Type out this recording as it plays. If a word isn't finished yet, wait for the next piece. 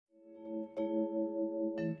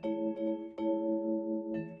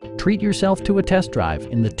Treat yourself to a test drive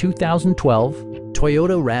in the 2012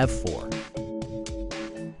 Toyota RAV4.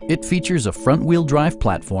 It features a front-wheel drive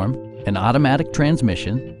platform, an automatic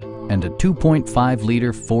transmission, and a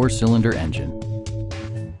 2.5-liter four-cylinder engine.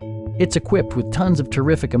 It's equipped with tons of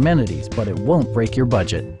terrific amenities, but it won't break your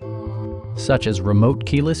budget, such as remote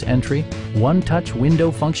keyless entry, one-touch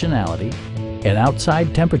window functionality, an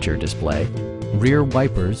outside temperature display, rear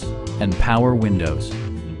wipers, and power windows.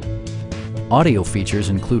 Audio features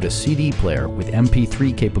include a CD player with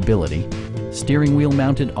MP3 capability, steering wheel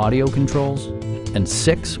mounted audio controls, and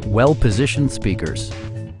 6 well-positioned speakers.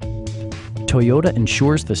 Toyota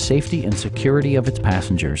ensures the safety and security of its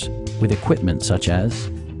passengers with equipment such as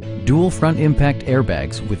dual front impact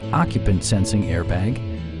airbags with occupant sensing airbag,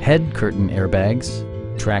 head curtain airbags,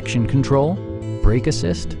 traction control, brake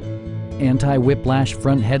assist, anti-whiplash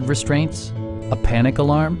front head restraints, a panic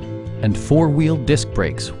alarm, and 4-wheel disc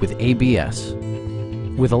brakes with ABS.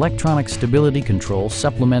 With electronic stability control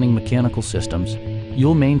supplementing mechanical systems,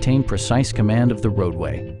 you'll maintain precise command of the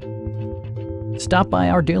roadway. Stop by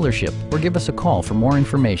our dealership or give us a call for more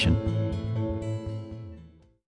information.